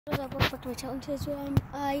What's up, welcome back to my channel. Today's video,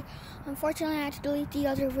 I unfortunately had to delete the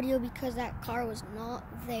other video because that car was not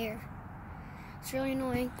there. It's really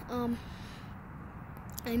annoying. I'm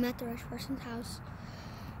at the rich person's house.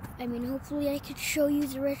 I mean, hopefully I could show you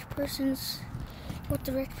what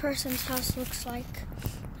the rich person's house looks like.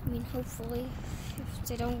 I mean, hopefully, if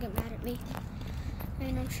they don't get mad at me.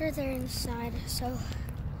 And I'm sure they're inside, so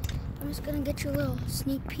I'm just gonna get you a little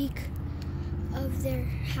sneak peek of their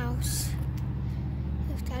house.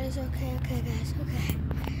 If that is okay, guys, okay.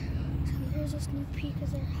 So here's a sneak peek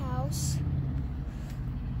of their house.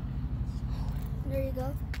 There you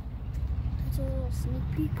go. That's a little sneak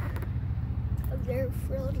peek of their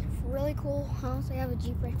really cool house. I have a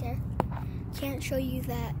Jeep right there. Can't show you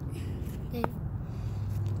that thing.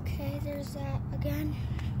 Okay, there's that again.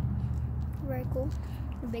 Very cool.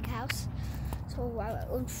 A big house. So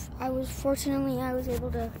I was able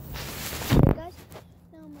to see you guys.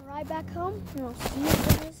 Ride back home, and I'll see you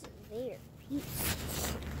guys there.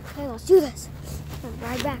 Peace. Okay, let's do this.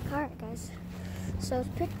 Ride back. Alright, guys. So it's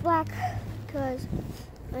pitch black because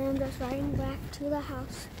I am just riding back to the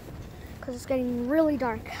house because it's getting really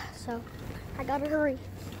dark. So I gotta hurry.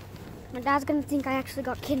 My dad's gonna think I actually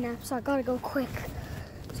got kidnapped, so I gotta go quick.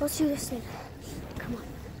 So let's do this thing. Come on.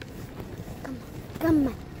 Come on. Come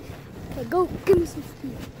on. Okay, go. Give me some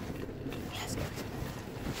speed. Yes, guys.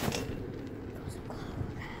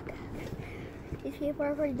 These people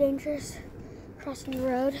are pretty dangerous crossing the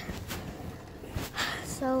road.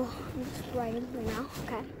 So I'm just riding right now.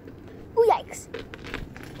 Okay. Oh, yikes.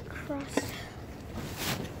 Crossed.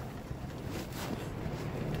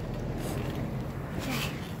 Okay.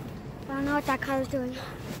 I don't know what that car was doing.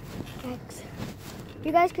 Yikes.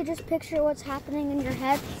 You guys could just picture what's happening in your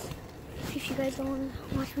head if you guys don't want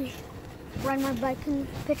to watch me ride my bike in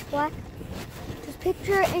pitch black. Just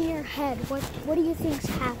picture it in your head. What do you think's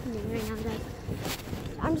happening right now, guys?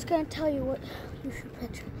 I'm just gonna tell you what you should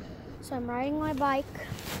picture. So I'm riding my bike.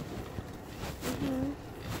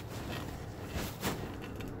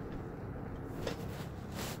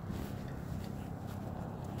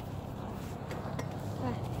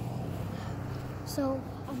 Okay. So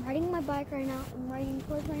I'm riding my bike right now. I'm riding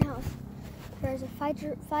towards my house. There's a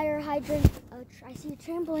fire hydrant. I see a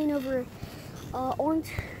trampoline over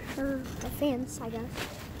orange or a fence, I guess.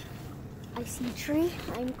 I see a tree.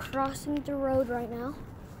 I'm crossing the road right now.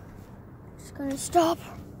 Just gonna stop.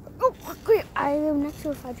 Oh, quickly! I am next to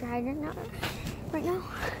a fire hydrant now. Right now,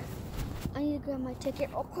 I need to grab my ticket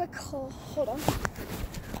real quick. Hold on.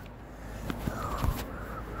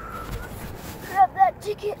 Grab that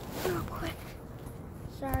ticket real quick.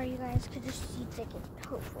 Sorry, you guys could just see ticket.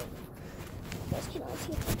 Hopefully, you guys can only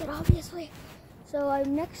see a ticket, obviously. So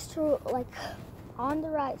I'm next to, like, on the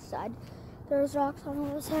right side. There's rocks on the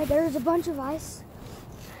other side. There's a bunch of ice.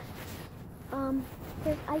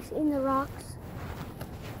 There's ice in the rocks.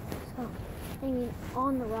 So, I mean,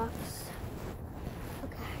 on the rocks.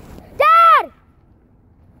 Okay. Dad!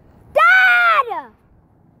 Dad!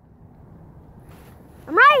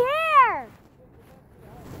 I'm right here!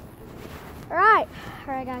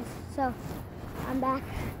 Alright, guys. So, I'm back.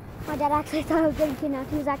 My dad actually thought I was getting kidnapped.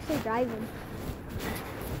 He was actually driving.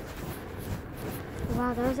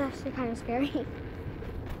 Wow, that was actually kind of scary.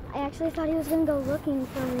 I actually thought he was going to go looking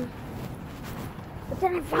for me. But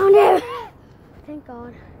then I found him! Thank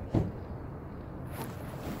God.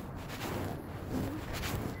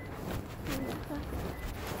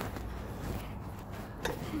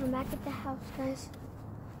 I'm back at the house, guys.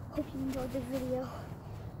 Hope you enjoyed the video.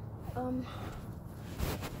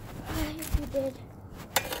 If you did,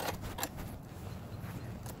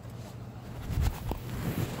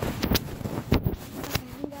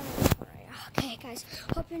 guys,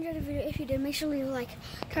 hope you enjoyed the video. If you did, make sure to leave a like,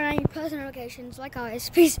 turn on your post notifications, like always.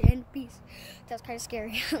 Peace and peace. That was kind of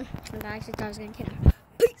scary. I actually thought I was getting kidnapped.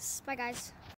 Peace. Bye, guys.